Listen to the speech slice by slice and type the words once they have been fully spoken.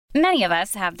Many of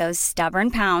us have those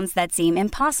stubborn pounds that seem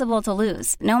impossible to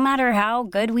lose, no matter how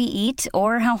good we eat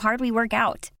or how hard we work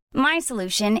out. My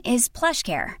solution is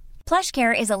PlushCare.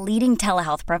 PlushCare is a leading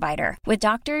telehealth provider with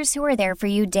doctors who are there for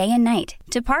you day and night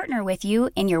to partner with you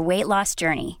in your weight loss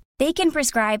journey. They can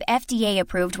prescribe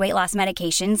FDA-approved weight loss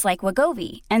medications like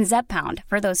Wegovy and Zepbound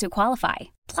for those who qualify.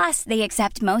 Plus, they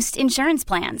accept most insurance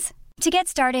plans. To get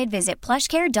started, visit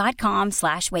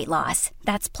plushcare.com/weightloss.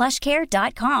 That's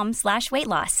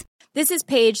plushcare.com/weightloss. This is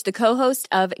Paige, the co-host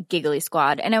of Giggly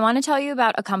Squad, and I want to tell you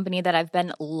about a company that I've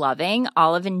been loving,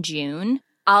 Olive & June.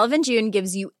 Olive & June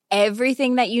gives you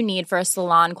everything that you need for a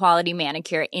salon-quality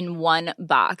manicure in one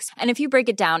box. And if you break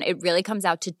it down, it really comes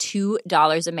out to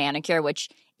 $2 a manicure, which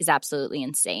is absolutely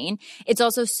insane. It's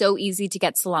also so easy to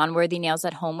get salon-worthy nails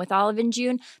at home with Olive &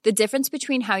 June. The difference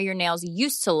between how your nails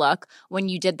used to look when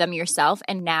you did them yourself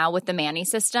and now with the Mani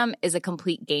system is a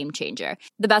complete game changer.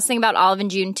 The best thing about Olive &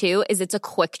 June, too, is it's a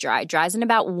quick dry. Dries in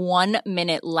about 1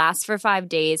 minute, lasts for 5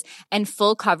 days, and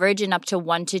full coverage in up to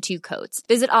 1 to 2 coats.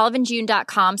 Visit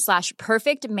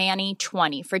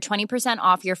oliveandjune.com/perfectmani20 for 20%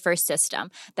 off your first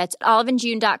system. That's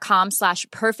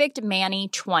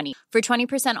oliveandjune.com/perfectmani20 for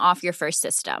 20% off your first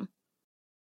system.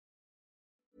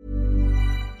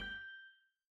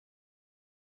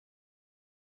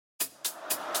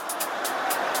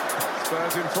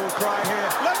 Spurs in full cry here.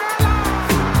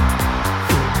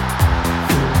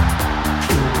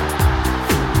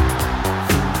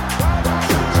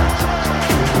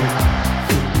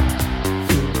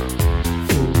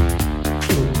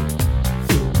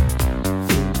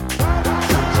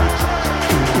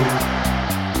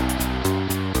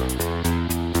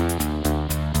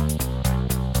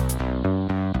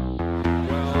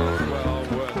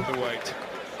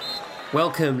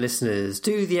 Welcome, listeners,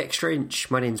 to The Extra Inch.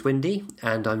 My name's Windy,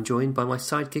 and I'm joined by my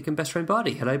sidekick and best friend,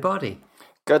 Bardi. Hello, Bardi.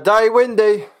 Good day,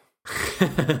 Windy.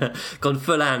 Gone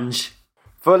full Ange.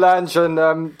 Full Ange,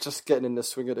 and just getting in the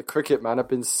swing of the cricket, man. I've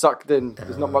been sucked in.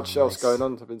 There's not much else going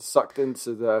on. I've been sucked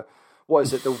into the, what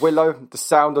is it, the willow? The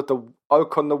sound of the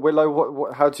oak on the willow?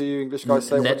 What? How do you English guys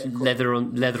say? Leather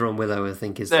on willow, I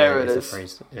think is the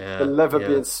phrase. Yeah, the leather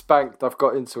being spanked. I've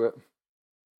got into it.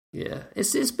 Yeah,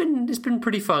 it's been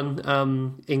pretty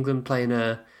fun. England playing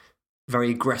a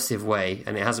very aggressive way,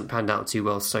 and it hasn't panned out too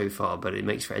well so far, but it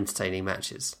makes for entertaining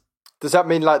matches. Does that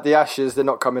mean, like the Ashes, they're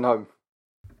not coming home?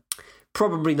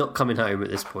 Probably not coming home at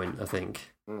this point, I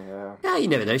think. Yeah, you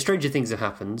never know. Stranger things have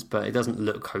happened, but it doesn't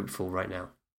look hopeful right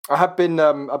now. I've been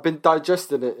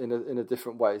digesting it in a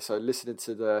different way. So listening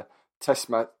to the test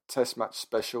match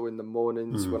special in the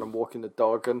mornings when I'm walking the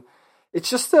dog, and it's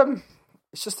just a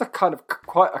kind of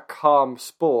quite a calm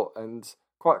sport and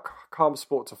quite a calm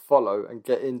sport to follow and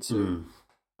get into.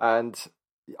 And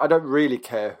I don't really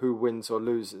care who wins or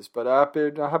loses, but I have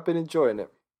been enjoying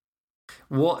it.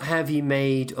 What have you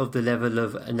made of the level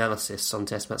of analysis on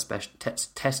Test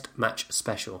Match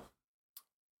Special?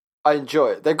 I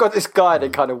enjoy it. They've got this guy they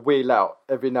kind of wheel out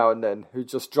every now and then who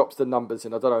just drops the numbers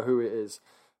in. I don't know who it is.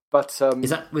 But would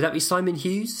that be Simon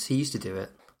Hughes? He used to do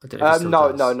it. I don't know if he still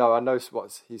does. No. I know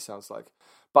what he sounds like.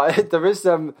 But there is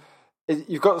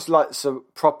you've got like some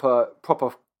proper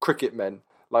cricket men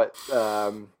like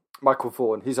Michael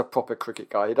Vaughan. He's a proper cricket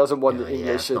guy. He doesn't want the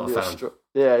English and he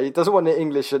doesn't want the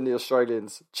English and the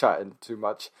Australians chatting too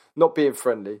much, not being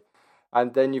friendly.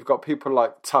 And then you've got people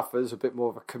like Tuffers, a bit more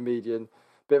of a comedian,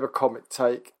 bit of a comic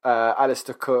take,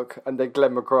 Alistair Cook, and then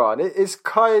Glenn McGrath. And it is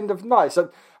kind of nice. And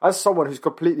as someone who's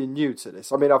completely new to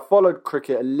this, I mean, I've followed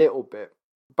cricket a little bit,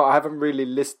 but I haven't really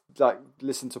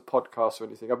listened to podcasts or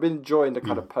anything. I've been enjoying the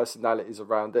kind of personalities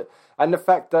around it, and the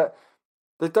fact that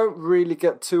they don't really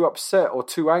get too upset or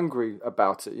too angry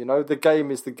about it. You know, the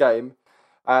game is the game,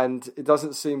 and it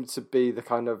doesn't seem to be the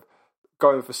kind of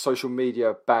going for social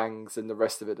media bangs and the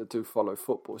rest of it that do follow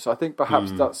football. So I think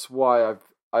perhaps that's why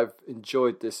I've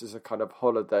enjoyed this as a kind of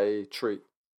holiday treat.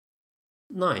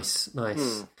 Nice.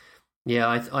 Yeah,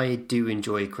 I do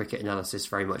enjoy cricket analysis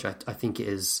very much. I think it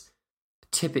is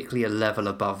typically a level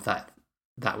above that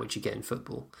which you get in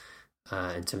football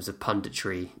in terms of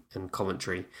punditry and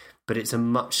commentary, but it's a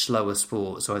much slower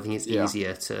sport, so I think it's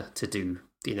easier to do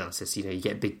the analysis. You know, you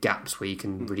get big gaps where you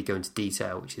can really go into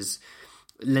detail, which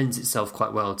lends itself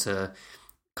quite well to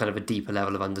kind of a deeper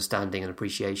level of understanding and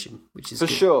appreciation, which is for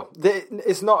good. Sure.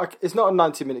 It's not a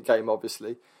 90-minute game,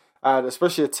 obviously, and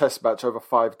especially a test match over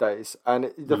 5 days.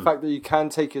 And the fact that you can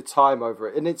take your time over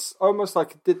it, and it's almost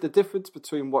like the difference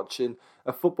between watching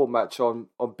a football match on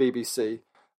BBC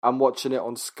and watching it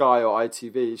on Sky or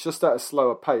ITV. It's just at a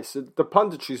slower pace. The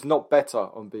punditry is not better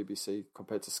on BBC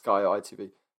compared to Sky or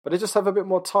ITV. but they just have a bit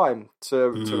more time to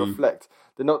reflect.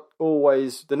 They're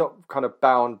not kind of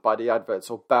bound by the adverts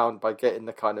or bound by getting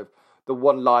the kind of the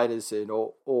one-liners in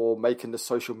or making the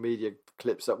social media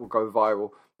clips that will go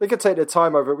viral. They can take their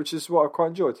time over it, which is what I quite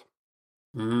enjoyed.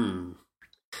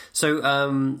 So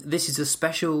this is a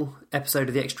special episode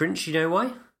of The Extra Inch. You know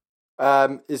why?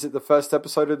 Is it the first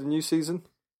episode of the new season?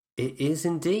 It is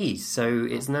indeed. So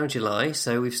it's now July,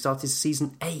 so we've started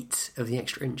season 8 of The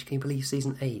Extra Inch. Can you believe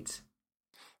season 8?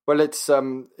 Well, it's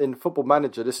in Football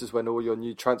Manager, this is when all your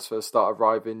new transfers start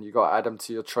arriving. You got to add them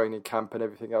to your training camp and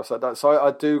everything else like that. So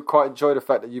I do quite enjoy the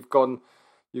fact that you've gone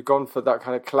for that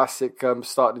kind of classic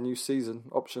start of the new season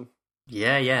option.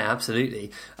 Yeah,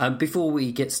 absolutely. Before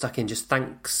we get stuck in, just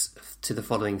thanks to the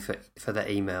following for their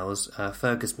emails.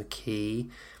 Fergus McKee,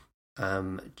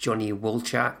 Johnny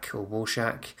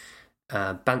Walshak,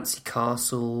 Bancy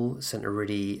Castle sent a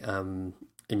really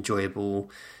enjoyable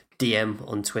DM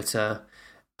on Twitter.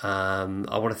 I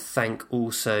want to thank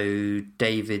also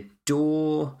David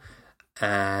Dorr,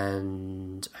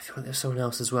 and I feel like there's someone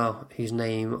else as well whose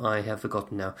name I have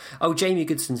forgotten now. Oh, Jamie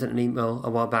Goodson sent an email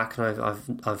a while back, and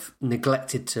I've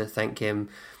neglected to thank him.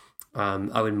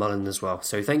 Owen Mullen as well.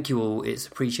 So thank you all. It's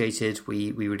appreciated.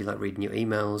 We really like reading your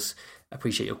emails.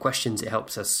 Appreciate your questions. It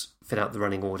helps us fit out the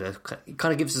running order. It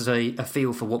kind of gives us a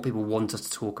feel for what people want us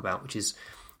to talk about, which is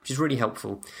really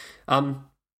helpful.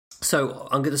 So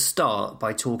I'm going to start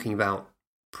by talking about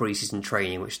pre-season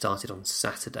training, which started on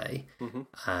Saturday.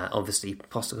 Obviously,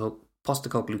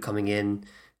 Postecoglou coming in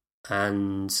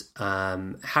and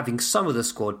having some of the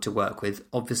squad to work with.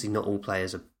 Obviously, not all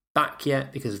players are back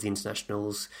yet because of the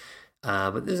internationals,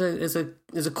 but there's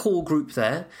a core group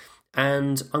there,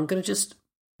 and I'm going to just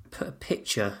put a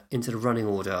picture into the running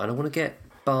order, and I want to get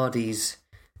Bardi's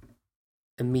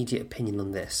immediate opinion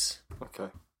on this. Okay.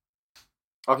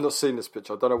 I've not seen this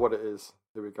picture. I don't know what it is.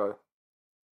 Here we go.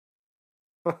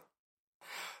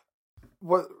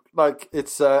 What? Like,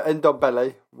 it's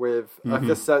Ndombele with, I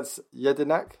guess that's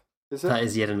Jedinak, is it? That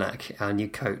is Jedinak, our new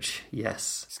coach.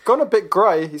 Yes. He's gone a bit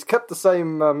grey. He's kept the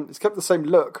same. He's kept the same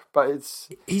look, but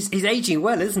he's aging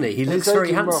well, isn't he? He looks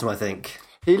very handsome. Well. I think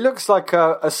he looks like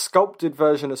a sculpted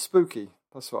version of Spooky.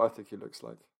 That's what I think he looks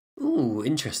like. Ooh,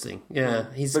 interesting.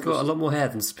 Yeah, he's got a lot more hair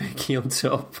than Spooky on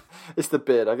top. It's the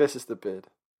beard. I guess it's the beard.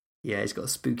 Yeah, he's got a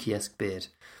Spooky-esque beard.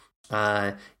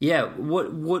 Yeah,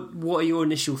 what are your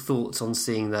initial thoughts on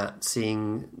seeing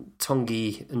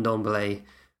Tanguy Ndombele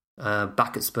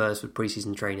back at Spurs for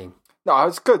pre-season training? No,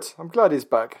 it's good. I'm glad he's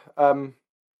back.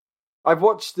 I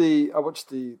watched the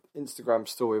Instagram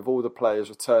story of all the players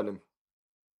returning,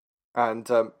 and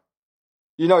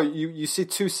you see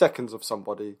 2 seconds of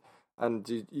somebody, and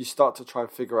you start to try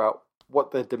and figure out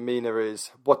what their demeanour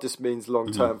is, what this means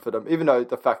long term for them. Even though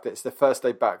the fact that it's their first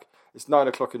day back, it's 9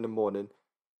 o'clock in the morning.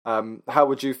 How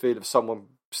would you feel if someone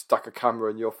stuck a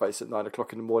camera in your face at 9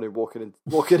 o'clock in the morning, walking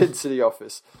into the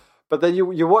office? But then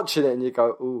you're watching it and you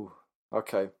go, ooh,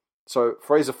 okay. So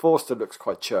Fraser Forster looks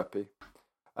quite chirpy.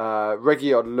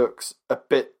 Reguilon looks a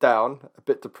bit down, a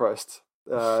bit depressed.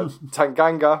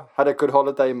 Tanganga had a good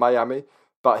holiday in Miami,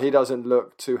 but he doesn't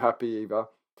look too happy either.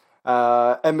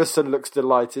 Emerson looks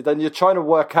delighted, and you're trying to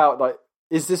work out, like,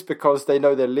 is this because they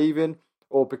know they're leaving,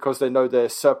 or because they know they're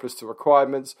surplus to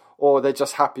requirements, or they're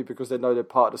just happy because they know they're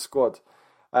part of the squad?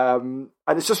 And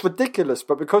it's just ridiculous.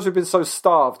 But because we've been so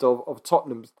starved of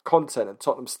Tottenham content and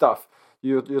Tottenham stuff,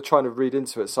 you're trying to read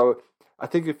into it. So I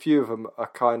think a few of them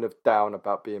are kind of down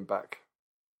about being back.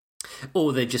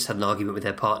 Or they just had an argument with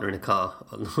their partner in a car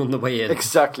on the way in.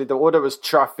 Exactly. Or there was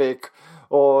traffic,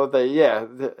 or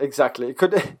exactly. It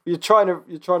could. You're trying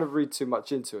to read too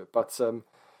much into it. But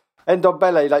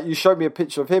Ndombele, like, you showed me a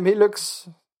picture of him. He looks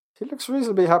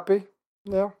reasonably happy.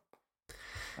 Yeah.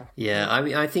 Yeah. I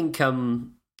mean, I think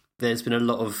there's been a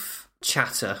lot of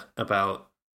chatter about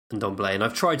Ndombele, and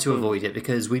I've tried to avoid it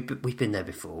because we've been there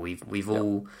before.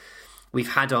 We've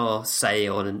had our say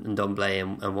on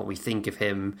Ndombele and what we think of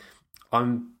him.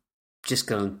 I'm just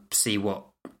going to see what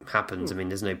happens. I mean,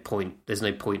 there's no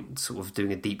point sort of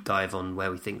doing a deep dive on where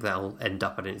we think that'll end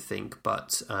up, I don't think.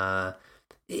 But it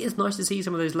is nice to see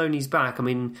some of those loanies back. I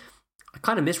mean, I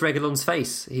kind of miss Reguilon's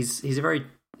face. He's a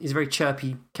very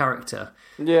chirpy character.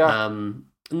 Yeah.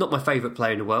 Not my favourite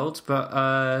player in the world, but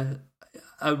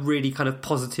a really kind of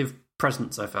positive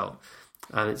presence, I felt.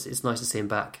 And it's nice to see him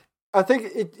back. I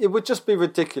think it would just be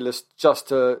ridiculous just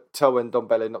to tell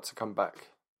Ndombele not to come back.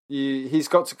 He's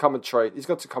got to come and train.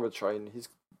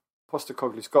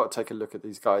 Postecoglou's got to take a look at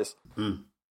these guys.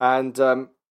 And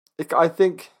I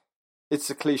think it's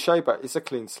a cliche, but it's a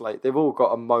clean slate. They've all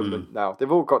got a moment now.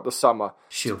 They've all got the summer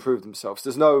to prove themselves.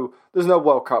 There's no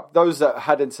World Cup. Those that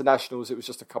had internationals, it was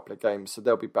just a couple of games, so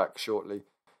they'll be back shortly.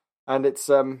 And it's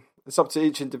up to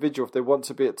each individual if they want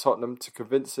to be at Tottenham to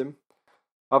convince him.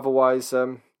 Otherwise,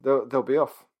 they'll be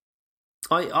off.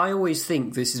 I always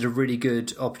think this is a really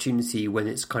good opportunity when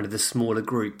it's kind of the smaller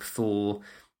group for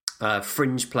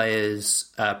fringe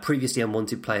players, previously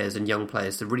unwanted players and young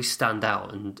players to really stand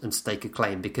out and stake a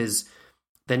claim, because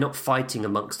they're not fighting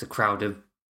amongst a crowd of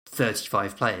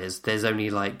 35 players. There's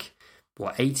only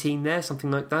 18 there,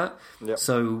 something like that. Yep.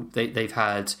 So they've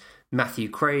had Matthew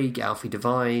Craig, Alfie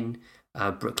Devine,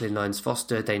 Brooklyn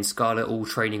Lyons-Foster, Dane Scarlett, all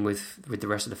training with the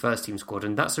rest of the first team squad,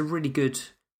 and that's a really good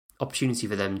opportunity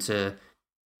for them to,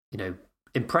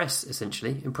 impress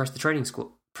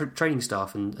the training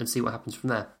staff and see what happens from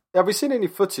there. Have we seen any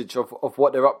footage of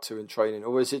what they're up to in training,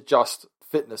 or is it just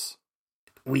fitness?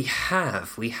 We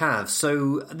have.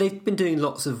 So they've been doing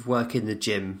lots of work in the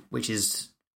gym, which is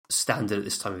standard at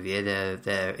this time of year.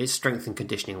 It's strength and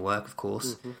conditioning work, of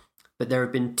course. Mm-hmm. But there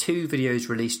have been 2 videos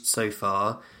released so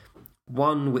far.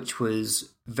 One which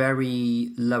was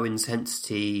very low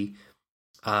intensity,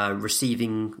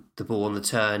 receiving the ball on the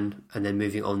turn and then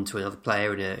moving on to another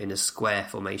player in a square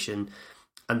formation.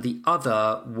 And the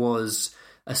other was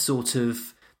a sort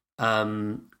of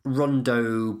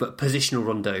rondo, but positional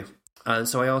rondo.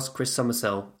 So I asked Chris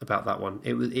Summersell about that one.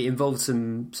 It involved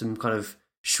some kind of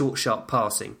short, sharp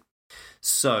passing.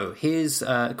 So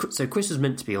Chris was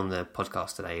meant to be on the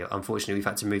podcast today. Unfortunately, we've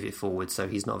had to move it forward, so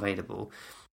he's not available.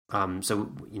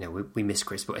 We miss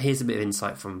Chris, but here's a bit of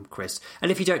insight from Chris.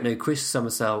 And if you don't know, Chris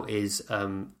Summersell is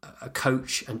a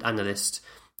coach and analyst,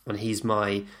 and he's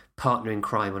my partner in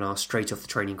crime on our Straight Off the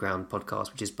Training Ground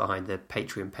podcast, which is behind the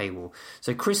Patreon paywall.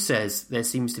 So Chris says there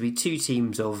seems to be 2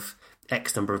 teams of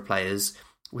X number of players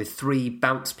with 3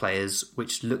 bounce players,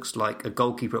 which looks like a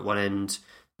goalkeeper at one end,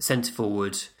 centre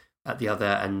forward at the other,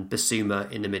 and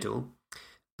Basuma in the middle.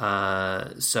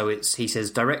 So he says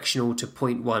directional to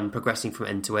 0.1, progressing from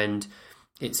end to end.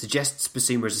 It suggests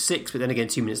Basuma as a 6, but then again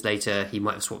 2 minutes later he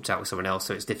might have swapped out with someone else,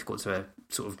 so it's difficult to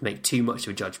sort of make too much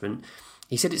of a judgment.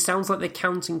 He said it sounds like they're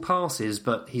counting passes,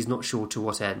 but he's not sure to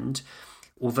what end.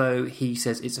 Although he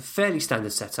says it's a fairly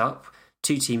standard setup,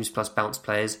 2 teams plus bounce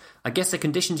players. I guess the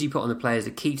conditions you put on the players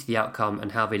are key to the outcome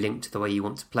and how they link to the way you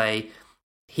want to play.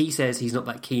 He says he's not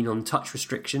that keen on touch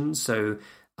restrictions, so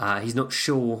he's not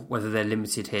sure whether they're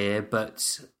limited here,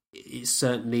 but it's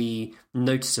certainly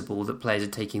noticeable that players are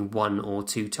taking 1 or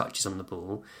 2 touches on the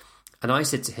ball. And I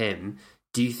said to him,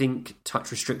 do you think touch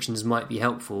restrictions might be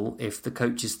helpful if the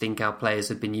coaches think our players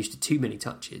have been used to too many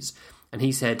touches? And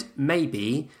he said,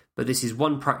 maybe, but this is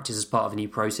one practice as part of a new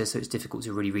process, so it's difficult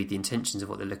to really read the intentions of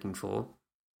what they're looking for.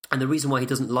 And the reason why he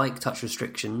doesn't like touch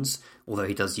restrictions, although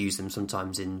he does use them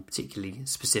sometimes in particularly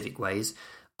specific ways,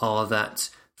 are that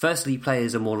firstly,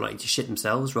 players are more likely to shit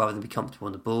themselves rather than be comfortable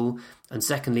on the ball. And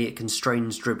secondly, it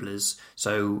constrains dribblers.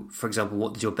 So, for example,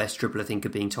 what does your best dribbler think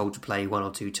of being told to play 1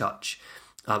 or 2 touch?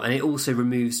 And it also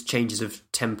removes changes of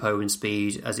tempo and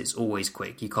speed, as it's always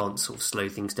quick. You can't sort of slow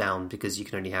things down because you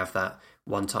can only have that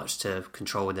 1 touch to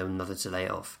control and then another to lay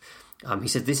off. He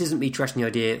said, this isn't me trashing the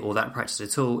idea or that practice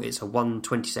at all. It's a 1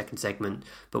 20-second segment,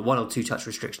 but 1 or 2 touch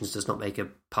restrictions does not make a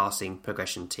passing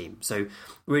progression team. So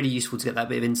really useful to get that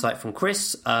bit of insight from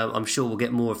Chris. I'm sure we'll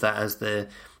get more of that as the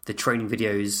training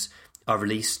videos are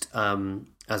released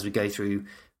as we go through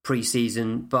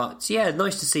pre-season. But yeah,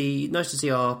 nice to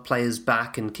see our players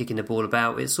back and kicking the ball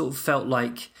about. It sort of felt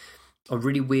like a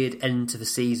really weird end to the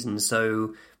season.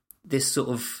 So this sort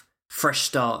of fresh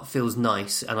start feels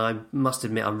nice, and I must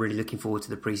admit I'm really looking forward to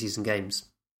the pre-season games.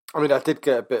 I mean, I did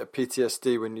get a bit of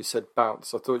PTSD when you said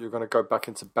bounce. I thought you were going to go back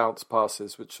into bounce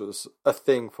passes, which was a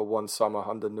thing for one summer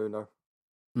under Nuno.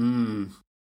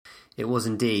 It was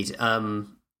indeed.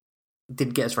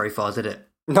 Didn't get us very far, did it?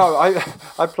 No,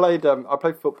 I played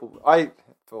football.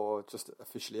 For just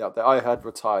officially out there, I had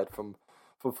retired from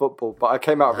football, but I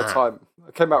came out of retirement.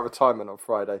 I came out of retirement on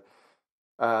Friday.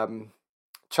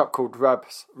 Chap called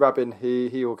Rabin,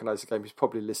 he organised the game. He's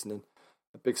probably listening.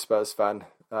 A big Spurs fan,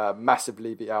 massive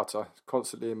Levy outer.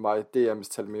 Constantly in my DMs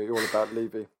telling me all about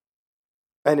Levy.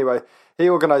 Anyway, he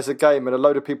organised a game and a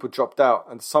load of people dropped out,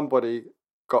 and somebody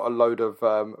got a load of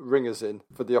ringers in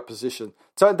for the opposition.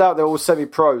 Turned out they're all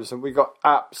semi-pros, and we got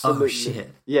absolutely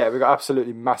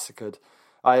absolutely massacred.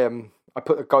 I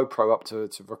put a GoPro up to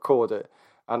record it,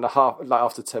 and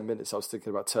after 10 minutes, I was thinking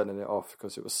about turning it off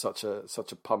because it was such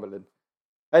a pummeling.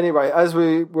 Anyway, as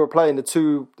we were playing, the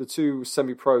two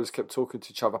semi-pros kept talking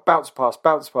to each other. Bounce pass,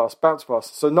 bounce pass, bounce pass.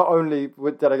 So not only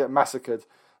did I get massacred,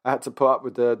 I had to put up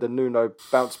with the Nuno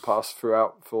bounce pass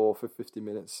throughout for 50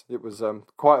 minutes. It was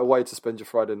quite a way to spend your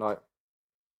Friday night.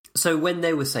 So when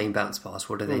they were saying bounce pass,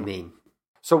 what do they mean?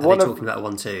 So Are they talking about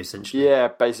 1-2 essentially? Yeah,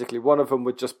 basically. One of them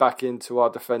would just back into our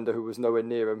defender who was nowhere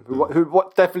near him, who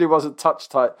definitely wasn't touch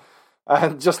tight,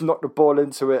 and just knock the ball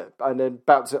into it and then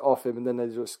bounce it off him, and then they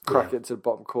just crack it into the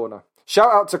bottom corner.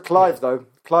 Shout out to Clive, though.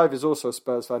 Clive is also a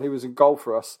Spurs fan. He was in goal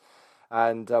for us,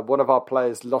 and one of our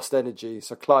players lost energy,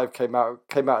 so Clive came out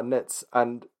of nets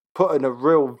and put in a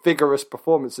real vigorous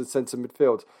performance in centre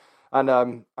midfield. And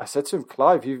I said to him,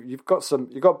 Clive, you've got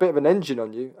a bit of an engine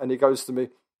on you, and he goes to me,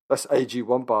 "That's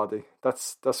AG1, Bardi.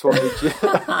 That's what we do."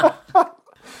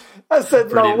 I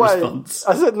said, "No way." Response.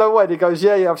 I said, "No way." And he goes,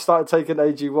 "Yeah, I've started taking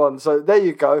AG1." So there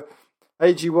you go.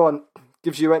 AG1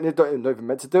 gives you not even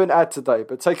meant to do an ad today,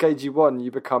 but take AG1 and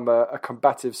you become a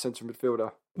combative central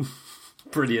midfielder.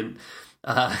 Brilliant.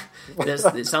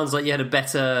 It sounds like you had a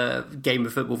better game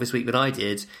of football this week than I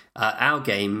did. Our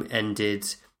game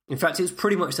ended. In fact, it was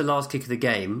pretty much the last kick of the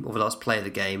game, or the last play of the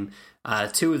game.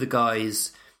 Two of the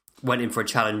guys went in for a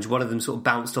challenge. One of them sort of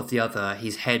bounced off the other.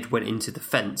 His head went into the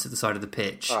fence at the side of the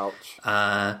pitch.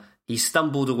 Ouch. He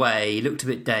stumbled away. He looked a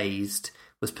bit dazed,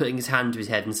 was putting his hand to his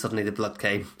head, and suddenly the blood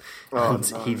came.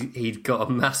 He'd got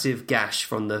a massive gash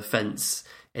from the fence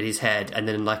in his head, and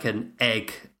then like an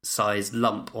egg-sized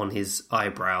lump on his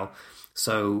eyebrow.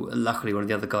 So luckily one of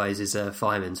the other guys is a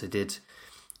fireman, so did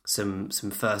some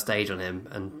first aid on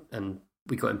him, and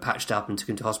we got him patched up and took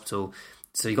him to hospital.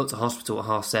 So he got to hospital at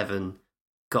 7:30,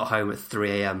 got home at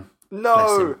 3 a.m.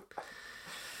 No!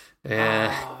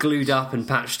 Yeah, glued up and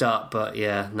patched up, but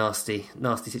yeah, nasty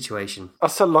situation.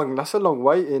 That's a long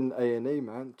wait in A&E,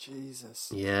 man.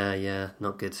 Jesus. Yeah,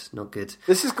 not good.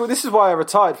 This is good. This is why I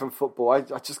retired from football. I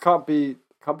just can't be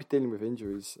dealing with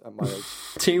injuries at my age.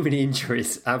 Too many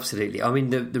injuries, absolutely. I mean,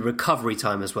 the recovery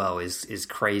time as well is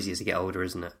crazy as you get older,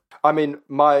 isn't it? I mean,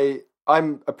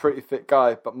 I'm a pretty fit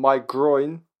guy, but my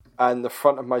groin and the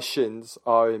front of my shins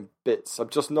are in bits. I'm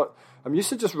used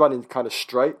to just running kind of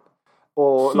straight,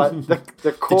 or like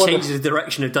the corner. The change of the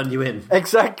direction have done you in.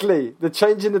 Exactly, the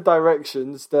change in the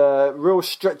directions, the real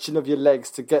stretching of your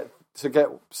legs to get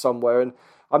somewhere. And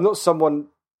I'm not someone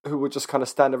who would just kind of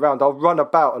stand around. I'll run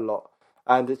about a lot,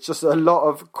 and it's just a lot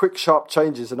of quick, sharp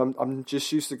changes. And I'm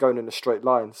just used to going in a straight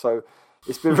line. So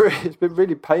it's been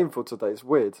really painful today. It's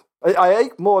weird. I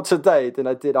ate more today than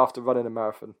I did after running a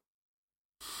marathon.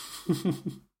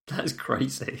 That's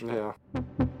crazy. Yeah.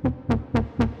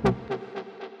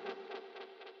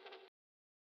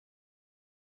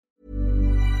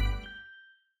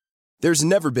 There's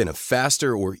never been a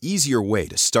faster or easier way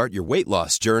to start your weight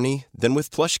loss journey than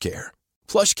with PlushCare.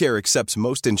 PlushCare accepts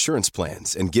most insurance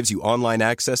plans and gives you online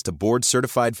access to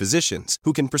board-certified physicians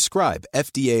who can prescribe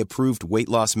FDA-approved weight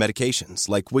loss medications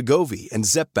like Wegovy and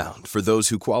Zepbound for those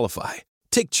who qualify.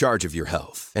 Take charge of your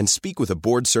health and speak with a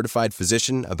board-certified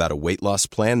physician about a weight loss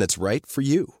plan that's right for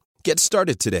you. Get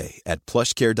started today at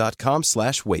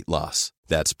plushcare.com/weightloss.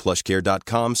 That's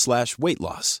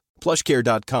plushcare.com/weightloss.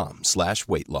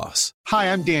 plushcare.com/weightloss.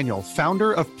 Hi, I'm Daniel,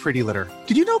 founder of Pretty Litter.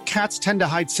 Did you know cats tend to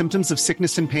hide symptoms of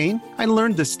sickness and pain? I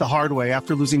learned this the hard way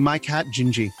after losing my cat,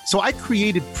 Gingy. So I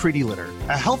created Pretty Litter,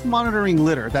 a health monitoring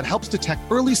litter that helps detect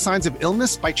early signs of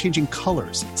illness by changing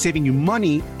colors, saving you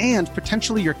money and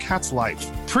potentially your cat's life.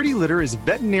 Pretty Litter is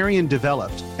veterinarian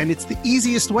developed, and it's the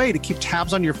easiest way to keep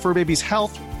tabs on your fur baby's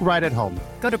health right at home.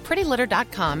 Go to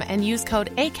prettylitter.com and use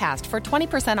code ACAST for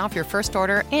 20% off your first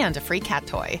order and a free cat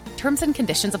toy. Terms and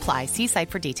conditions apply. See site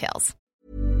for details.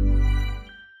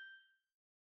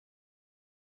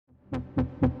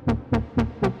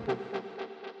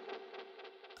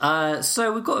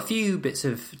 So we've got a few bits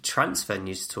of transfer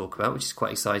news to talk about, which is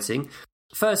quite exciting.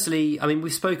 Firstly, I mean, we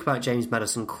spoke about James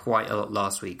Maddison quite a lot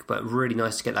last week, but really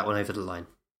nice to get that one over the line.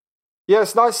 Yeah,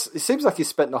 it's nice. It seems like he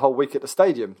spent the whole week at the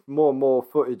stadium. More and more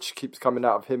footage keeps coming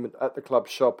out of him at the club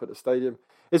shop at the stadium.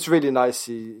 It's really nice.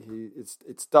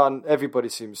 It's done. Everybody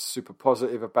seems super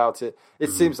positive about it. It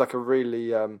seems like a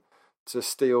really, to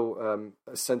steal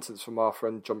a sentence from our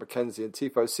friend John McKenzie and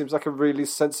Tifo, it seems like a really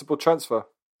sensible transfer.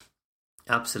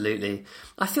 Absolutely.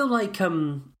 I feel like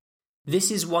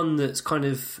this is one that's kind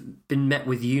of been met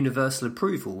with universal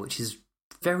approval, which is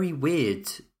very weird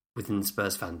within the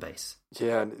Spurs fan base.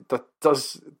 Yeah, and it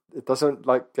doesn't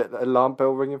like get the alarm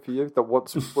bell ringing for you that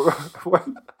once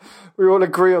when we all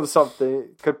agree on something,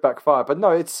 it could backfire. But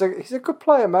no, he's a good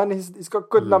player, man. He's got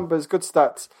good numbers, good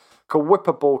stats. Can whip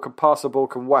a ball, can pass a ball,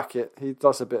 can whack it. He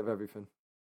does a bit of everything.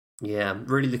 Yeah,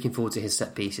 really looking forward to his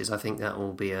set pieces. I think that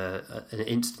will be an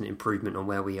instant improvement on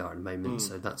where we are at the moment.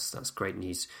 So that's great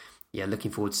news yeah,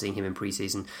 looking forward to seeing him in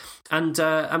pre-season.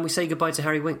 And we say goodbye to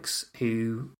Harry Winks,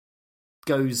 who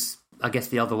goes, I guess,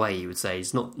 the other way, you would say.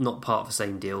 He's not part of the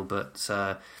same deal, but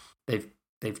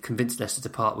they've convinced Leicester to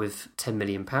part with £10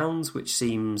 million, which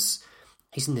seems...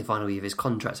 He's in the final year of his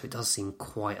contract, so it does seem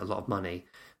quite a lot of money.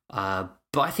 But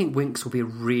I think Winks will be a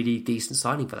really decent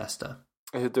signing for Leicester.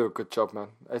 He'll do a good job, man.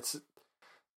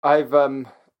 I've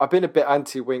been a bit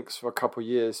anti-Winks for a couple of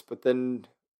years, but then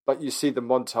like you see the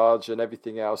montage and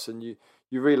everything else, and you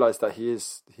realise that he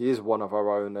is one of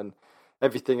our own and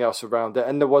everything else around it.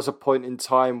 And there was a point in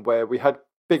time where we had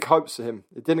big hopes for him.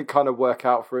 It didn't kind of work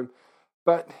out for him.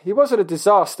 But he wasn't a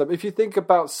disaster. If you think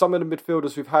about some of the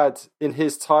midfielders we've had in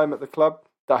his time at the club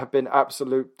that have been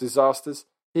absolute disasters,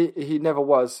 he never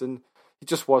was, and he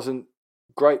just wasn't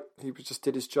great. He just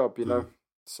did his job, you know.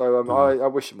 So I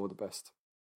wish him all the best.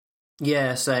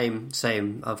 Yeah, same.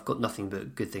 I've got nothing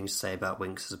but good things to say about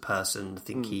Winks as a person. I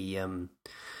think he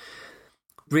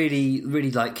really,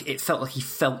 really it felt like he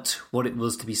felt what it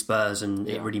was to be Spurs, and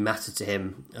it really mattered to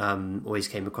him. Always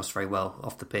came across very well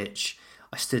off the pitch.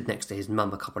 I stood next to his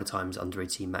mum a couple of times under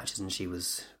 18 matches, and she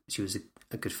was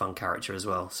a good fun character as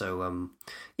well. So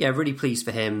really pleased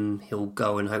for him. He'll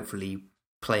go and hopefully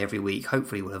play every week.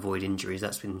 Hopefully we'll avoid injuries.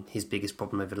 That's been his biggest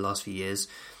problem over the last few years.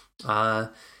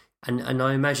 And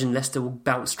I imagine Leicester will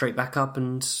bounce straight back up,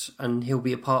 and he'll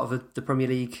be a part of the Premier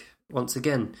League once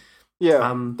again. Yeah,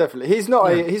 definitely. He's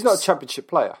not a Championship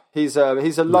player. He's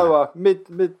a lower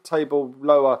mid-table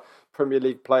lower Premier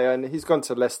League player, and he's gone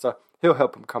to Leicester. He'll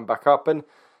help him come back up, and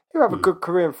he'll have a good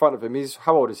career in front of him.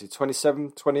 How old is he?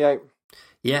 27, 28?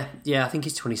 Yeah, I think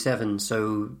he's 27,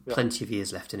 so plenty of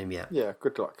years left in him yet. Yeah,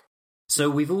 good luck. So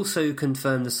we've also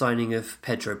confirmed the signing of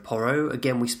Pedro Porro.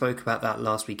 Again, we spoke about that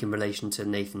last week in relation to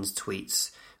Nathan's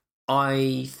tweets.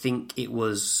 I think it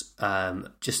was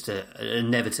just an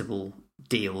inevitable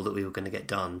deal that we were going to get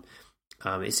done.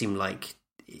 It seemed like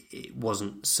it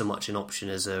wasn't so much an option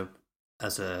as a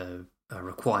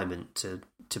requirement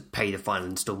to pay the final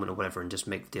instalment or whatever and just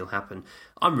make the deal happen.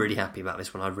 I'm really happy about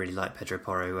this one. I really like Pedro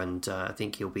Porro, and I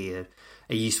think he'll be a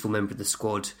useful member of the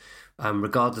squad,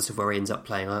 regardless of where he ends up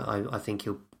playing. I think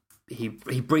he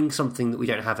brings something that we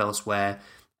don't have elsewhere,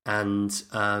 and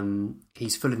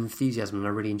he's full of enthusiasm, and I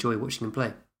really enjoy watching him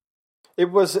play.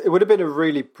 It would have been a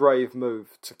really brave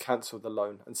move to cancel the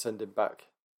loan and send him back,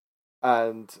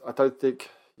 and I don't think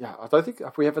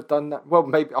have we ever done that. Well,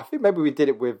 maybe we did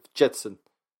it with Jedson,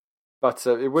 but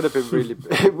it would have been really.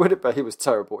 He was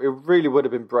terrible. It really would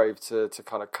have been brave to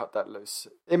kind of cut that loose.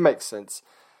 It makes sense.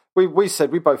 We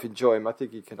said we both enjoy him. I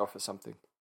think he can offer something.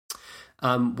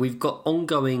 We've got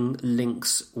ongoing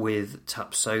links with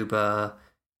Tapsoba.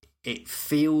 It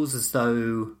feels as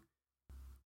though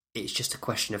it's just a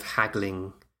question of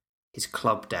haggling his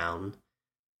club down.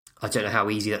 I don't know how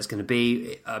easy that's going to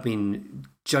be. I mean,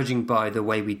 judging by the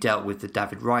way we dealt with the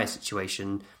David Raya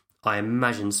situation, I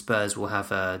imagine Spurs will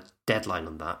have a deadline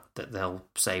on that they'll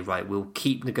say, right, we'll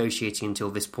keep negotiating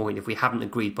until this point. If we haven't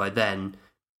agreed by then,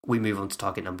 we move on to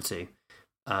target number 2.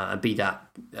 And be that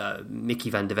Mickey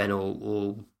van der Ven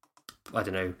or I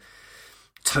don't know,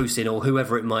 Tosin or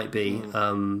whoever it might be.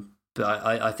 But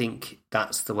I think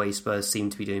that's the way Spurs seem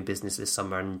to be doing business this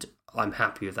summer, and I'm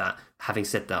happy with that. Having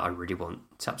said that, I really want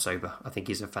Tapsoba. I think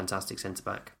he's a fantastic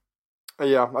centre-back.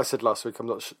 Yeah, I said last week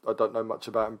I don't know much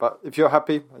about him, but if you're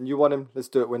happy and you want him, let's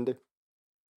do it, Windy.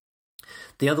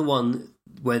 The other one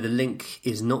where the link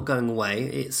is not going away,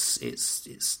 it's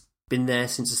been there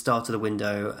since the start of the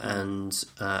window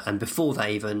and before that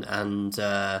even, and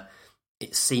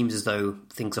it seems as though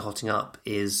things are hotting up,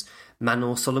 is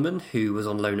Manor Solomon, who was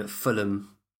on loan at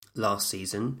Fulham last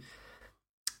season.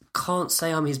 Can't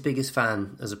say I'm his biggest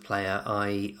fan as a player.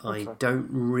 I don't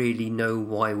really know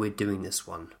why we're doing this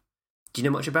one. Do you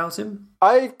know much about him?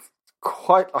 I'm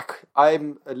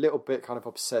a little bit kind of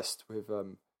obsessed with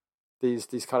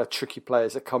these kind of tricky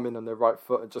players that come in on their right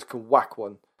foot and just can whack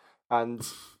one. And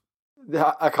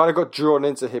I kind of got drawn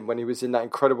into him when he was in that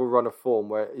incredible run of form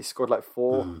where he scored like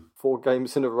four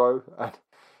games in a row. And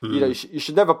you know, you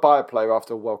should never buy a player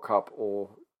after a World Cup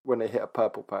or when they hit a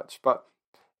purple patch. But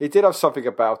he did have something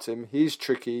about him. He's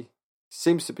tricky,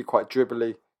 seems to be quite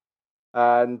dribbly.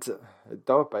 And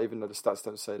even though the stats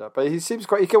don't say that, but he seems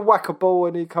quite. He can whack a ball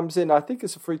and he comes in. I think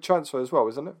it's a free transfer as well,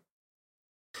 isn't it?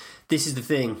 This is the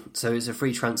thing. So it's a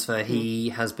free transfer. He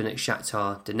has been at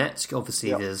Shakhtar Donetsk.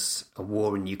 Obviously, there's a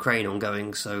war in Ukraine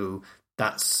ongoing, so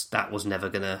that was never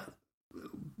going to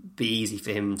be easy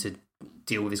for him to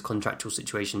deal with his contractual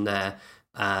situation there.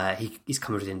 He's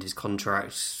come to the end of his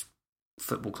contract.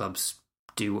 Football clubs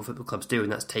do what football clubs do, and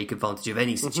that's take advantage of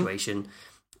any situation.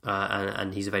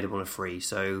 And he's available on a free.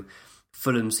 So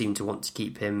Fulham seem to want to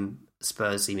keep him.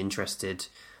 Spurs seem interested.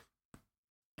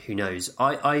 Who knows?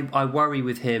 I worry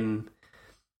with him.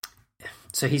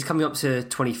 So he's coming up to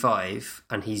 25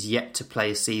 and he's yet to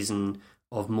play a season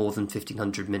of more than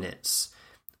 1,500 minutes.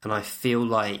 And I feel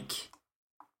like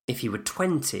if he were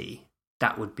 20,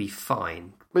 that would be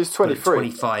fine. But he's 23.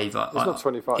 25. He's not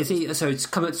 25. Is he? So it's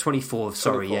coming up to 24.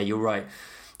 Sorry, 24. Yeah, you're right.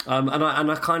 And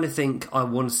I kind of think I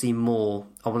want to see more.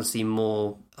 I want to see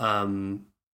more.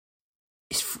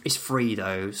 It's free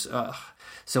though.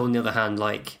 So on the other hand,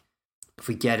 like if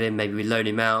we get him, maybe we loan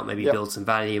him out, maybe build some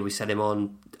value, we sell him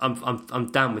on.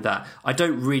 I'm down with that. I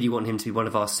don't really want him to be one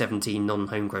of our 17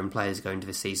 non-homegrown players going into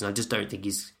this season. I just don't think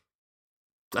he's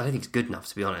good enough,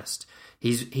 to be honest.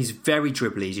 He's very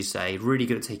dribbly, as you say, really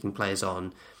good at taking players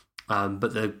on.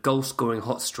 But the goal-scoring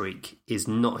hot streak is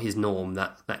not his norm.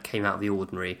 That came out of the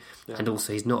ordinary, and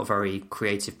also he's not a very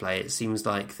creative player. It seems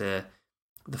like the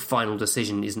final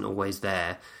decision isn't always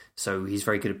there. So he's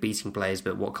very good at beating players,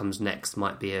 but what comes next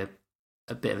might be a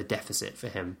bit of a deficit for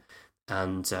him.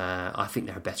 And I think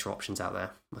there are better options out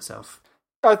there myself.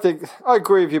 I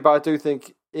agree with you, but I do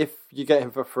think if you get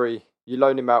him for free, you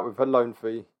loan him out with a loan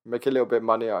fee, make a little bit of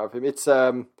money out of him. It's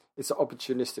an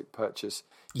opportunistic purchase.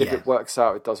 If it works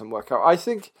out, it doesn't work out. I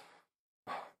think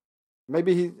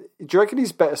maybe do you reckon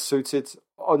he's better suited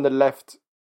on the left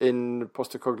in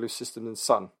Postecoglou's system than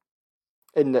Son?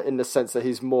 In the sense that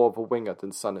he's more of a winger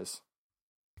than Son is.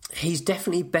 He's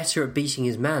definitely better at beating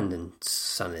his man than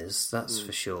Son is, that's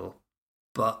for sure.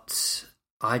 But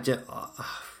I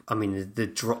mean, the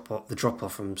drop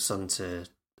off from Son to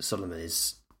Solomon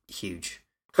is huge.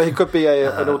 But he could be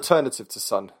an alternative to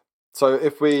Son. So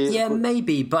if we...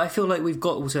 maybe, but I feel like we've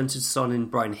got alternatives to Son in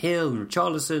Bryan Hill and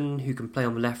Richarlison, who can play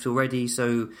on the left already,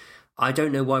 so I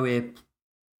don't know why we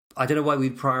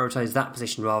prioritise that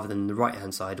position rather than the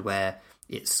right-hand side, where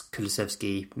it's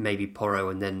Kulusevski, maybe Porro,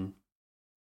 and then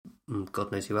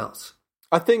God knows who else.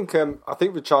 I think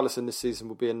Richarlison this season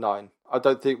will be a 9. I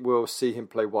don't think we'll see him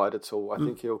play wide at all. I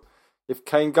think if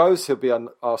Kane goes, he'll be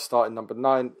our starting number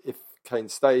 9. If Kane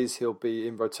stays, he'll be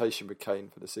in rotation with Kane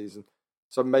for the season.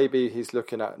 So maybe he's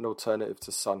looking at an alternative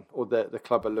to Son, or the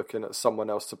club are looking at someone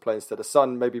else to play instead of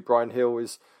Son. Maybe Bryan Hill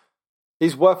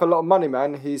he's worth a lot of money,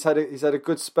 man. He's had a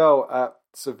good spell at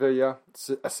Sevilla,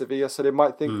 so they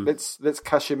might think let's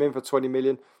cash him in for 20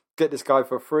 million, get this guy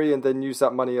for free, and then use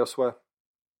that money elsewhere.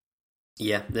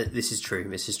 Yeah, this is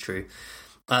true.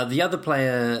 The other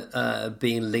player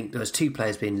being linked, there's 2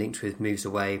 players being linked with moves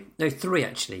away. No, 3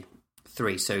 actually.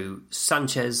 3. So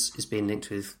Sanchez is being linked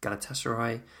with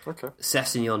Galatasaray. Okay.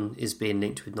 Sessegnon is being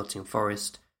linked with Nottingham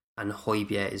Forest, and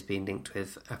Højbjerg is being linked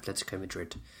with Atletico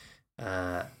Madrid.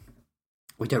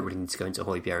 We don't really need to go into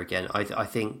Højbjerg again. I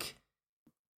think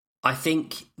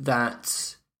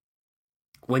that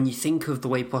when you think of the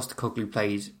way Postecoglou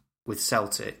played with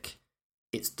Celtic,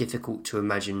 it's difficult to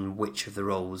imagine which of the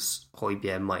roles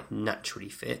Højbjerg might naturally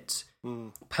fit.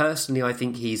 Personally, I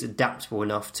think he's adaptable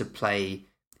enough to play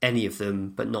any of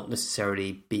them, but not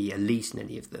necessarily be elite in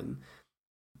any of them.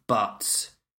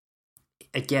 But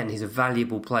again, he's a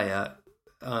valuable player.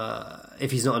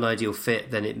 If he's not an ideal fit,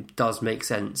 then it does make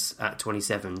sense at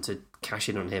 27 to cash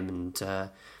in on him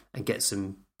and get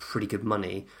some pretty good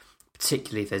money,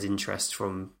 particularly if there's interest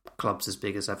from clubs as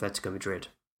big as Atletico Madrid.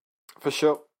 For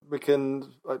sure, we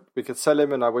can sell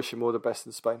him, and I wish him all the best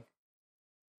in Spain.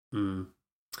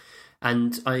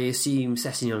 And I assume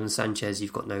Sessegnon and Sanchez,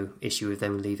 you've got no issue with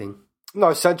them leaving?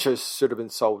 No, Sanchez should have been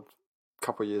sold a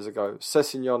couple of years ago.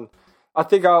 Sessegnon, I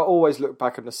think I always look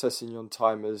back on the Sessegnon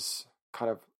time as kind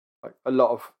of like a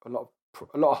lot of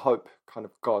hope kind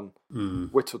of gone,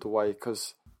 whittled away.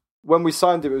 Because when we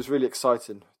signed him, it was really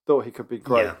exciting. Thought he could be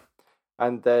great,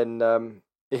 and then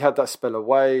he had that spell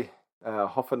away,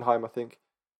 Hoffenheim, I think,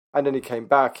 and then he came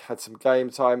back, had some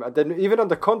game time, and then even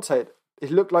under Conte, It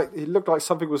looked like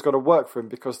something was going to work for him,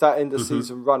 because that end of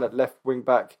season run at left wing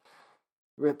back,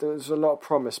 there was a lot of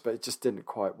promise, but it just didn't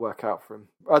quite work out for him.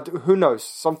 Who knows?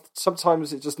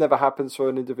 Sometimes it just never happens for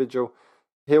an individual.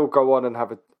 He'll go on and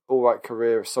have an all right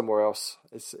career somewhere else.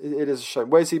 It is a shame.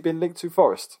 Where's he been linked to?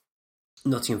 Forest.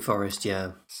 Nottingham Forest,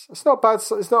 yeah. It's not bad.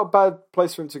 It's not a bad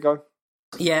place for him to go.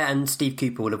 Yeah, and Steve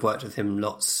Cooper will have worked with him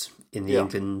lots in the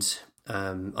England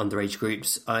underage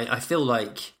groups. I feel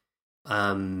like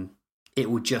it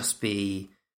will just be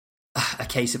a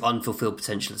case of unfulfilled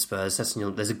potential at Spurs.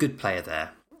 There's a good player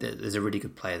there. There's a really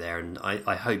good player there, and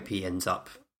I hope he ends up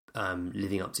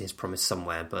living up to his promise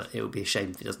somewhere, but it would be a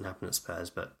shame if it doesn't happen at Spurs.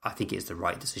 But I think it's the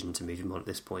right decision to move him on at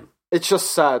this point. It's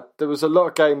just sad. There was a lot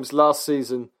of games last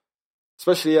season,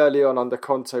 especially early on under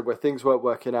Conte, where things weren't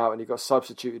working out and he got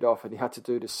substituted off and he had to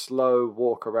do this slow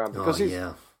walk around because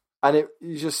And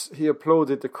he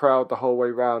applauded the crowd the whole way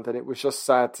round, and it was just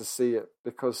sad to see it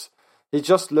because he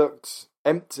just looked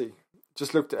empty.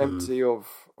 Just looked empty of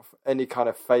any kind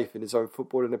of faith in his own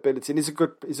footballing ability. And he's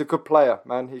a good player,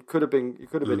 man. He could have been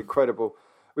incredible.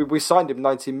 We signed him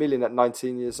 19 million at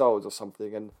 19 years old or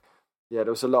something, and yeah,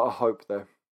 there was a lot of hope there.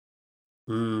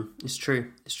 It's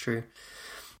true.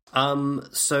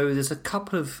 So there's a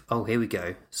couple of... Oh, here we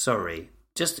go. Sorry.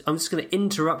 I'm just going to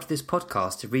interrupt this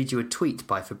podcast to read you a tweet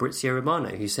by Fabrizio Romano,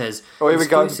 who says, here we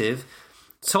go.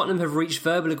 Tottenham have reached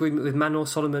verbal agreement with Manuel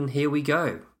Solomon. Here we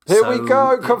go. Here we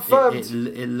go. Confirmed.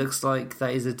 It looks like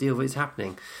that is a deal that's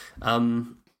happening.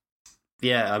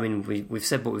 Yeah, I mean, we've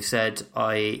said what we've said.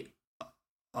 I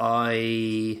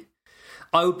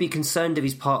would be concerned if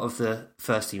he's part of the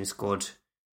first team squad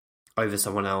over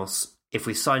someone else. If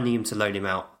we're signing him to loan him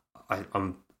out,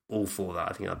 I'm all for that.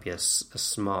 I think that'd be a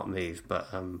smart move, but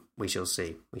we shall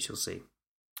see.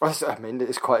 I mean,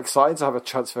 it's quite exciting to have a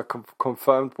transfer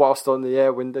confirmed whilst on the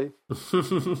air, Windy.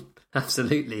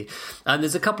 Absolutely. And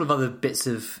there's a couple of other bits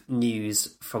of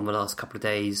news from the last couple of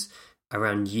days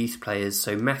around youth players.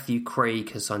 So Matthew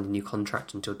Craig has signed a new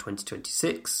contract until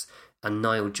 2026, and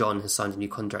Niall John has signed a new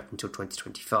contract until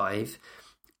 2025.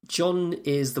 John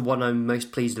is the one I'm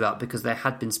most pleased about because there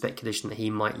had been speculation that he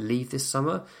might leave this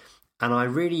summer, and I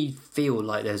really feel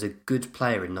like there's a good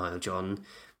player in Niall John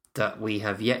that we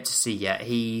have yet to see yet.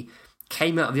 He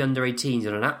came out of the under-18s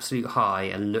on an absolute high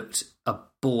and looked a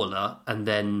baller, and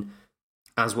then,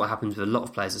 as what happens with a lot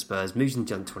of players at Spurs, moves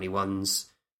into under-21s,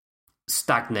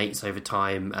 stagnates over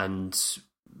time, and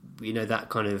that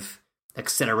kind of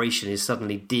acceleration is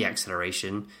suddenly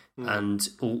de-acceleration, and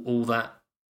all that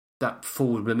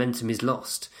forward momentum is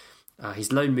lost.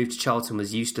 His loan move to Charlton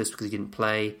was useless because he didn't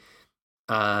play.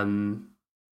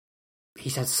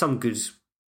 He's had some good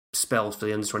spells for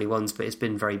the under-21s, but it's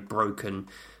been very broken.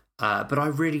 But I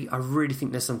really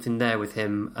think there's something there with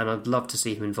him, and I'd love to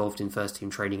see him involved in first-team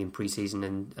training in pre-season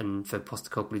and for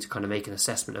Postecoglou to kind of make an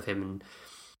assessment of him and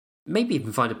maybe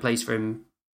even find a place for him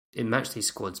in matchday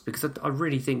squads, because I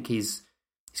really think he's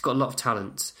got a lot of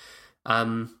talent.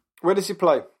 Where does he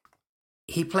play?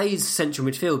 He plays central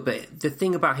midfield, but the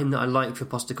thing about him that I like for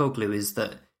Postecoglou is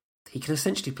that he can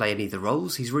essentially play in either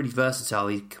roles. He's really versatile.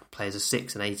 He can play as a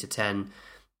 6, an 8, a 10.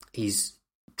 He's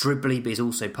dribbly, but he's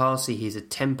also passy. He's a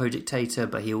tempo dictator,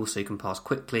 but he also can pass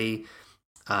quickly.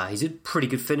 He's a pretty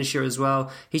good finisher as well.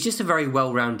 He's just a very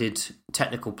well-rounded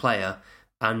technical player,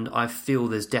 and I feel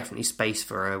there's definitely space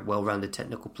for a well-rounded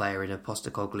technical player in a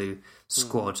Postecoglou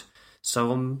squad.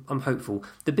 So I'm hopeful.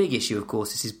 The big issue, of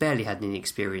course, is he's barely had any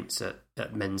experience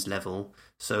at men's level.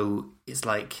 So it's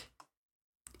like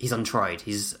he's untried,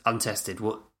 he's untested.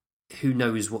 Who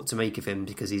knows what to make of him,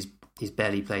 because he's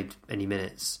barely played any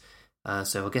minutes.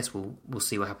 So I guess we'll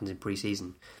see what happens in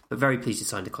pre-season. But very pleased he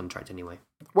signed a contract anyway.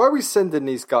 Why are we sending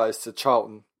these guys to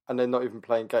Charlton and they're not even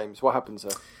playing games? What happens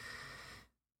there?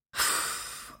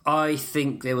 I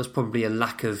think there was probably a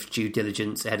lack of due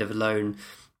diligence ahead of a loan.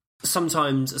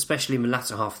 Sometimes, especially in the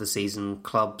latter half of the season,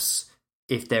 clubs,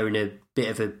 if they're in a bit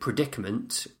of a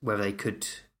predicament, whether they could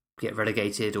get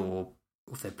relegated or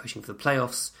if they're pushing for the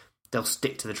playoffs, they'll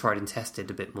stick to the tried and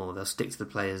tested a bit more. They'll stick to the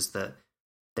players that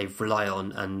they rely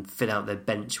on and fill out their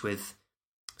bench with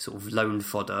sort of loan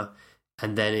fodder.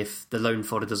 And then if the loan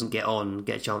fodder doesn't get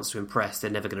a chance to impress,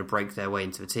 they're never going to break their way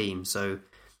into the team. So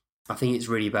I think it's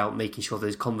really about making sure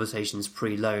those conversations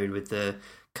pre-loan with the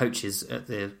coaches at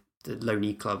the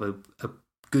loanee club are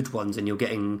good ones, and you're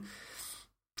getting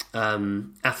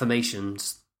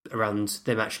affirmations around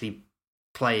them actually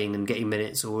playing and getting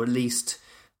minutes, or at least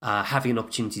having an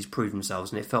opportunity to prove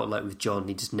themselves. And it felt like with John,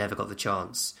 he just never got the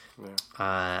chance,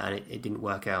 and it didn't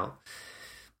work out,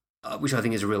 which I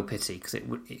think is a real pity, because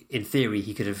in theory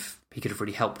he could have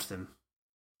really helped them.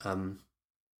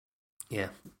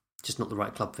 Just not the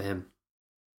right club for him.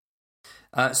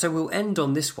 So we'll end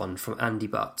on this one from Andy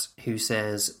Butt, who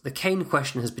says, the Kane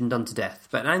question has been done to death,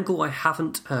 but an angle I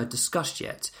haven't heard discussed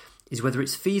yet is whether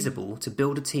it's feasible to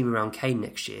build a team around Kane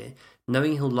next year,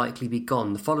 knowing he'll likely be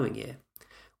gone the following year.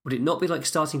 Would it not be like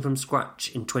starting from scratch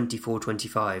in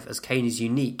 24-25, as Kane is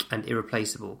unique and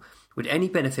irreplaceable? Would any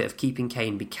benefit of keeping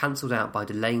Kane be cancelled out by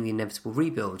delaying the inevitable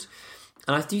rebuild?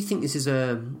 And I do think this is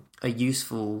a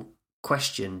useful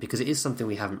question, because it is something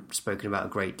we haven't spoken about a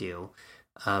great deal.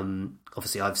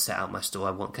 Obviously, I've set out my stall.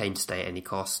 I want Kane to stay at any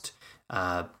cost.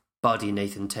 Bardi and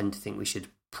Nathan tend to think we should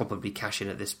probably cash in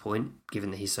at this point,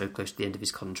 given that he's so close to the end of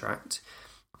his contract.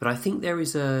 But I think there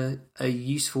is a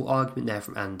useful argument there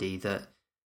from Andy that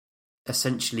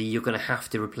essentially you're going to have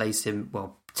to replace him.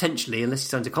 Well, potentially, unless he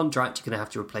signs a contract, you're going to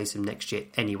have to replace him next year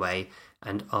anyway.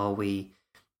 And are we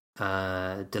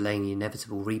delaying the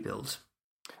inevitable rebuild.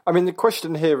 I mean, the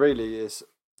question here really is,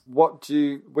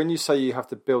 when you say you have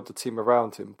to build the team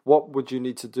around him, what would you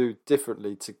need to do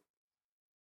differently to,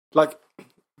 like,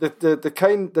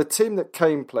 the team that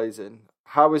Kane plays in?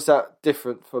 How is that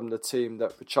different from the team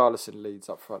that Richarlison leads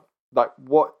up front? Like,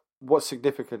 what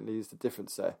significantly is the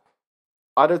difference there?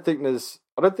 I don't think there's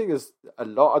a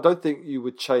lot. I don't think you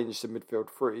would change the midfield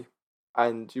three,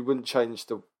 and you wouldn't change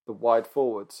the wide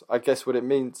forwards. I guess what it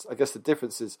means, the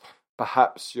difference is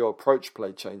perhaps your approach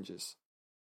play changes.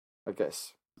 I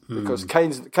guess because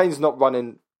Kane's not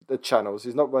running the channels.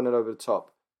 He's not running over the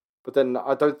top. But then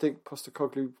I don't think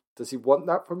Postecoglou, does he want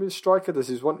that from his striker? Does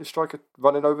he want his striker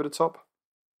running over the top?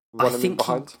 I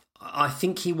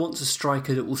think he wants a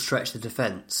striker that will stretch the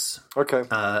defence. Okay.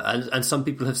 And some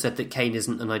people have said that Kane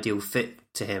isn't an ideal fit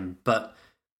to him, but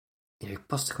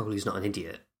Postecoglou's not an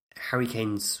idiot. Harry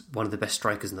Kane's one of the best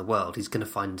strikers in the world. He's going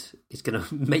to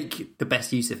make the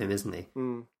best use of him, isn't he?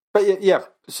 Mm. But yeah.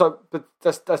 So, but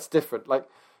that's different. Like,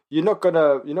 you're not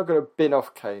gonna bin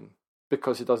off Kane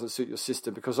because he doesn't suit your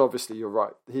system. Because obviously you're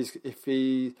right.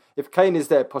 If Kane is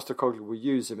there, Postecoglou will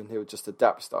use him and he'll just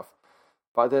adapt stuff.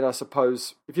 But then I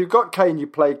suppose if you've got Kane, you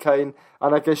play Kane,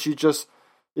 and I guess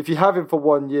if you have him for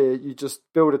 1 year, you just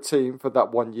build a team for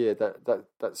that 1 year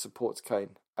that supports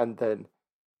Kane, and then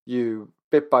you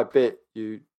bit by bit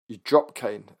you drop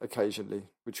Kane occasionally,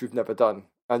 which we've never done,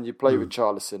 and you play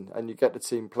Richarlison, and you get the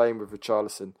team playing with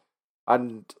Richarlison,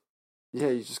 and yeah,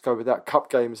 you just go with that. Cup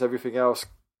games, everything else,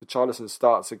 Richarlison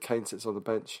starts and Kane sits on the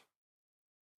bench.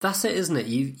 That's it, isn't it?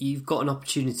 You've got an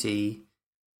opportunity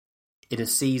in a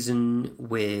season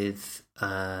with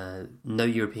no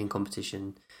European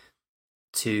competition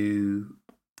to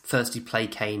firstly play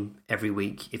Kane every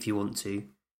week if you want to,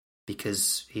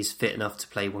 because he's fit enough to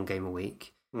play 1 game a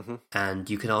week, and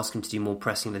you can ask him to do more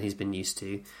pressing than he's been used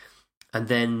to. And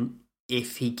then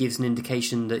if he gives an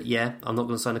indication that, yeah, I'm not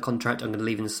going to sign a contract, I'm going to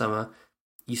leave in the summer,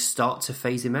 you start to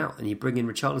phase him out and you bring in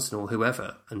Richarlison or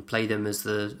whoever and play them as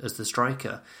the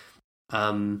striker.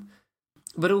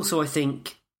 But also I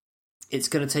think it's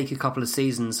going to take a couple of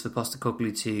seasons for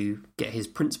Postecoglou to get his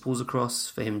principles across,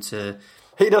 for him to...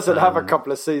 He doesn't have a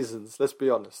couple of seasons, let's be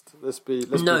honest. Let's be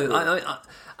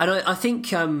I think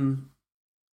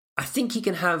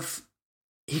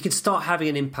he can start having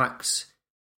an impact.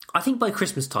 I think by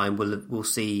Christmas time we'll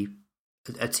see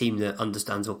a team that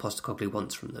understands what Postecoglou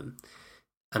wants from them.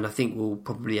 And I think we'll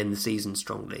probably end the season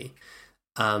strongly.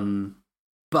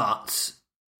 But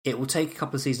it will take a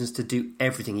couple of seasons to do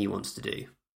everything he wants to do.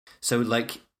 So,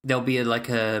 like, there'll be a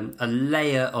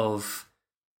layer of...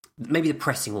 Maybe the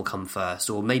pressing will come first,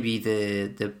 or maybe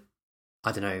the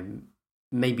I don't know,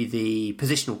 maybe the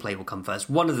positional play will come first.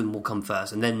 One of them will come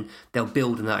first, and then they'll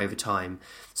build on that over time.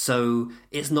 So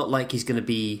it's not like he's going to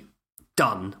be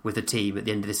done with the team at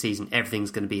the end of the season. Everything's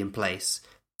going to be in place.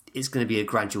 It's going to be a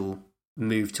gradual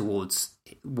move towards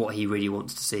what he really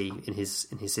wants to see in his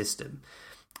system.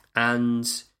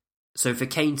 And so for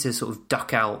Kane to sort of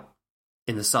duck out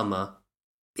in the summer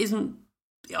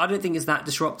I don't think it's that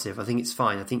disruptive. I think it's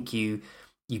fine. I think you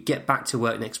get back to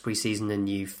work next pre-season and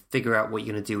you figure out what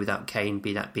you're going to do without Kane,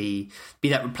 be that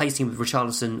replacing him with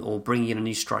Richarlison or bringing in a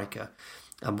new striker,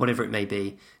 whatever it may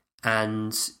be.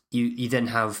 And you then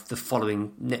have the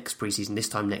following next pre-season, this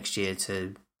time next year,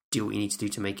 to do what you need to do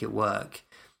to make it work.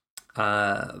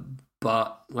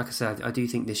 But like I said, I do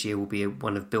think this year will be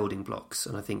one of building blocks,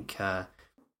 and I think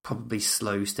probably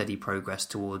slow, steady progress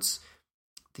towards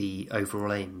the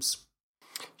overall aims.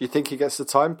 You think he gets the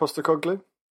time, Postecoglou?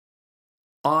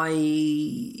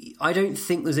 I don't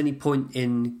think there's any point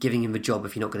in giving him a job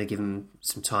if you're not going to give him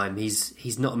some time.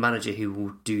 He's not a manager who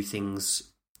will do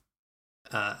things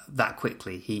that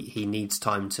quickly. He needs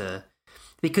time to...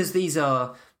 Because these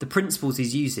are... The principles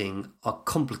he's using are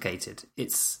complicated.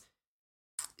 It's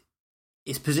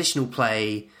positional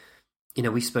play. You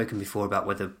know, we've spoken before about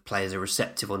whether players are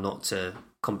receptive or not to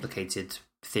complicated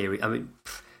theory. I mean,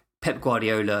 Pep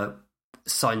Guardiola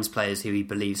signs players who he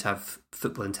believes have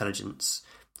football intelligence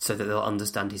so that they'll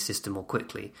understand his system more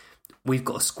quickly. We've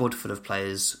got a squad full of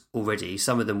players already.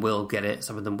 Some of them will get it,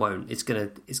 some of them won't. It's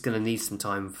gonna need some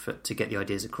time to get the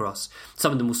ideas across.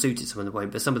 Some of them will suit it, some of them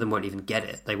won't, but some of them won't even get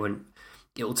it. It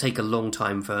will take a long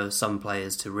time for some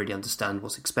players to really understand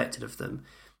what's expected of them.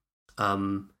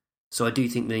 So I do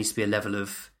think there needs to be a level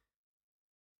of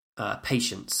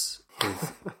patience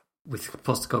with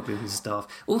Postecoglou and his staff.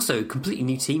 Also, a completely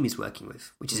new team he's working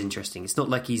with, which is interesting. It's not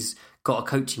like he's got a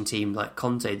coaching team like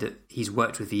Conte that he's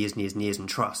worked with for years and years and years and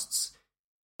trusts.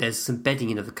 There's some bedding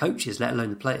in of the coaches, let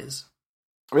alone the players.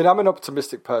 I mean, I'm an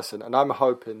optimistic person, and I'm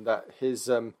hoping that his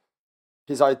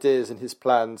ideas and his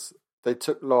plans they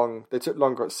took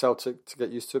longer at Celtic to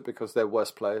get used to it because they're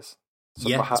worse players. So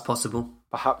yeah, it's possible.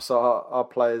 Perhaps our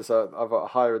players have a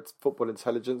higher football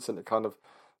intelligence and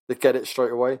they get it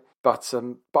straight away. But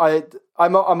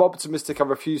I'm optimistic. I'm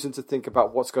refusing to think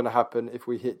about what's going to happen if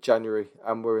we hit January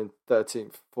and we're in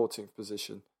 13th, 14th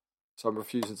position. So I'm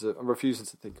refusing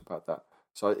to think about that.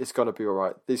 So it's going to be all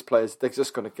right. These players, they're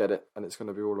just going to get it, and it's going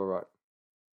to be all right.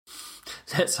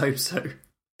 Let's hope so.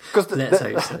 Let's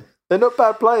hope so. They're not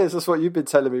bad players. That's what you've been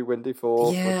telling me, Windy.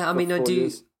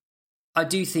 I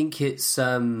do think it's.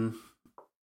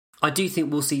 I do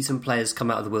think we'll see some players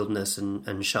come out of the wilderness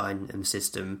and shine in the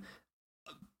system,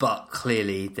 but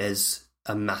clearly there's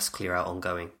a mass clear out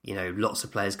ongoing. You know, lots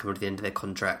of players coming to the end of their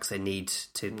contracts. They need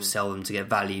to sell them to get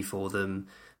value for them.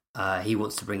 He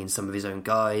wants to bring in some of his own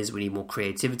guys. We need more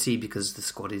creativity because the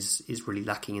squad is really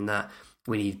lacking in that.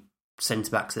 We need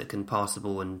centre-backs that can pass the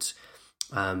ball and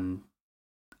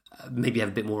maybe have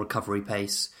a bit more recovery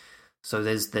pace. So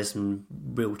there's some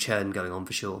real churn going on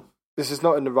for sure. This is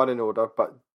not in the running order,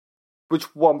 but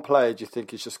which one player do you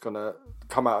think is just going to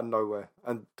come out of nowhere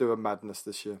and do a madness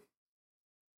this year?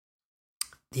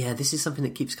 Yeah, this is something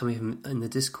that keeps coming in the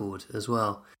Discord as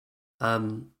well.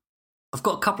 I've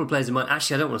got a couple of players in mind.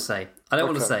 Actually, I don't want to say.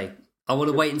 I want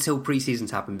to wait until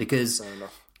pre-seasons happen because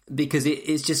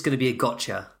it's just going to be a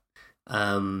gotcha.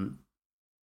 I've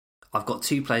got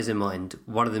two players in mind.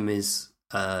 One of them is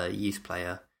a youth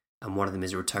player, and one of them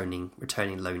is a returning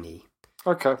loanee.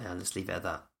 Okay, let's leave it at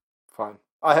that. Fine.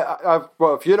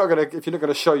 Well, if you're not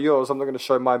gonna show yours, I'm not going to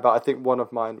show mine. But I think one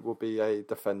of mine will be a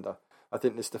defender. I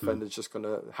think this defender is just going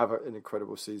to have an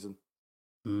incredible season.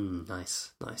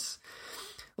 Nice.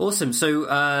 Awesome. So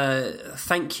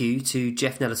thank you to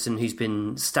Jeff Nellison, who's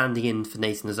been standing in for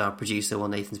Nathan as our producer while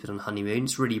Nathan's been on honeymoon.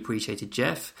 It's really appreciated,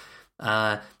 Jeff.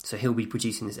 So he'll be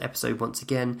producing this episode once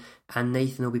again, and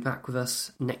Nathan will be back with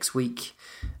us next week,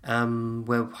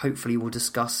 where hopefully we'll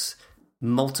discuss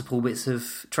multiple bits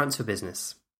of transfer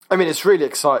business. I mean, it's really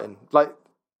exciting. Like,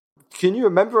 can you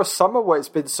remember a summer where it's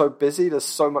been so busy? There's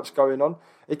so much going on.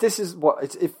 It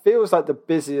feels like the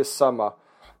busiest summer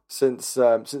since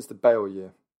the Bale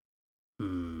year.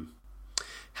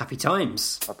 Happy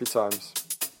times. Happy times.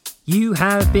 You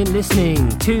have been listening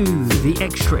to The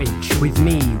Extra Inch with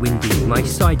me, Windy, my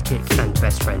sidekick and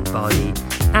best friend, Bardi,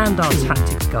 and our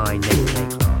tactics guy, Nathan A.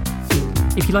 Clark.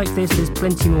 If you like this, there's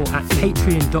plenty more at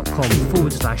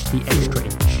patreon.com/The Extra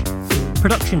Inch.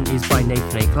 Production is by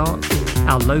Nathan A. Clark.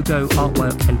 Our logo,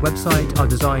 artwork and website are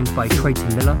designed by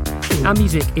Trayton Miller. Our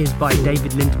music is by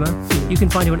David Lindmer. You can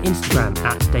find him on Instagram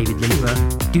at David Lindmer.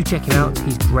 Do check him out,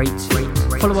 he's great.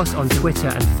 Follow us on Twitter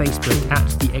and Facebook at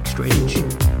The Extra Inch.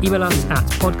 Email us at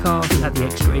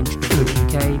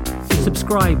podcast@theextrainch.co.uk.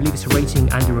 Subscribe, leave us a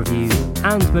rating and a review.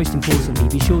 And most importantly,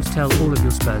 be sure to tell all of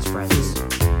your Spurs friends.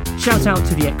 Shout out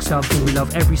to the X-Subs, we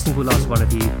love every single last one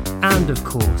of you. And of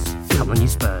course, come on you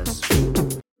Spurs.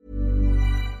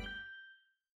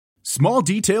 Small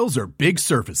details are big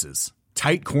surfaces.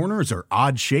 Tight corners are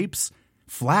odd shapes.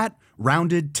 Flat,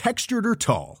 rounded, textured, or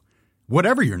tall.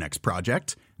 Whatever your next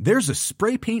project, there's a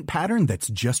spray paint pattern that's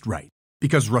just right.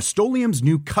 Because Rust-Oleum's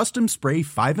new Custom Spray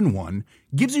 5-in-1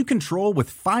 gives you control with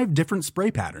 5 different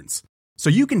spray patterns. So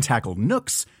you can tackle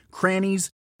nooks, crannies,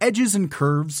 edges, and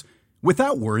curves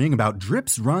without worrying about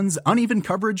drips, runs, uneven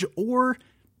coverage, or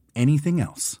anything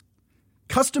else.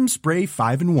 Custom Spray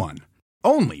 5-in-1.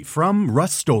 Only from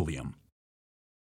Rust-Oleum.